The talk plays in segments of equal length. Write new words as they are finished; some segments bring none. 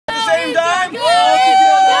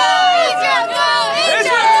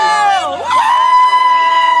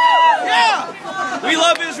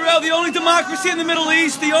democracy in the Middle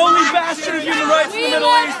East, the only bastion of human rights in the Middle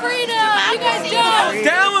East. Freedom! You guys don't!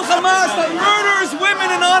 Down with Hamas that murders women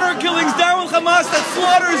and honor killings. Down with Hamas that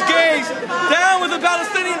slaughters gays. Down with the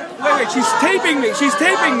Palestinian... Wait, she's taping me. She's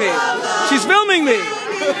taping me. She's filming me. Israel,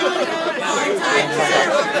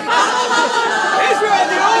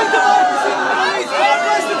 the only democracy in the Middle East. God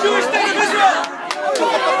bless the Jewish state of Israel.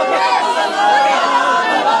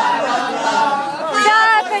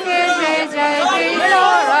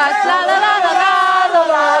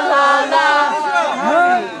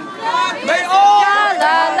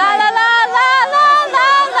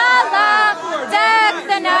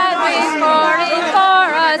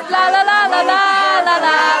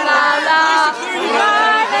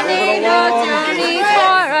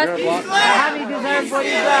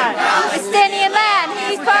 Palestinian land,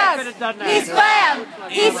 he's bugged, he's slammed,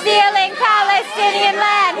 he's stealing Palestinian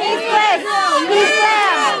land, he's glitched, he's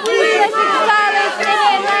slammed, he's glitching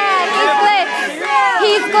Palestinian land, he's glitched,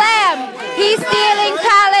 he's glammed, he's stealing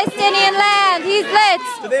Palestinian land, he's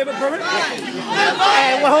glitched. Do they have a permit?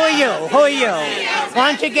 Hey, well, who are you? Who are you?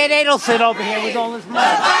 Why don't you get Adelson over here with all this money?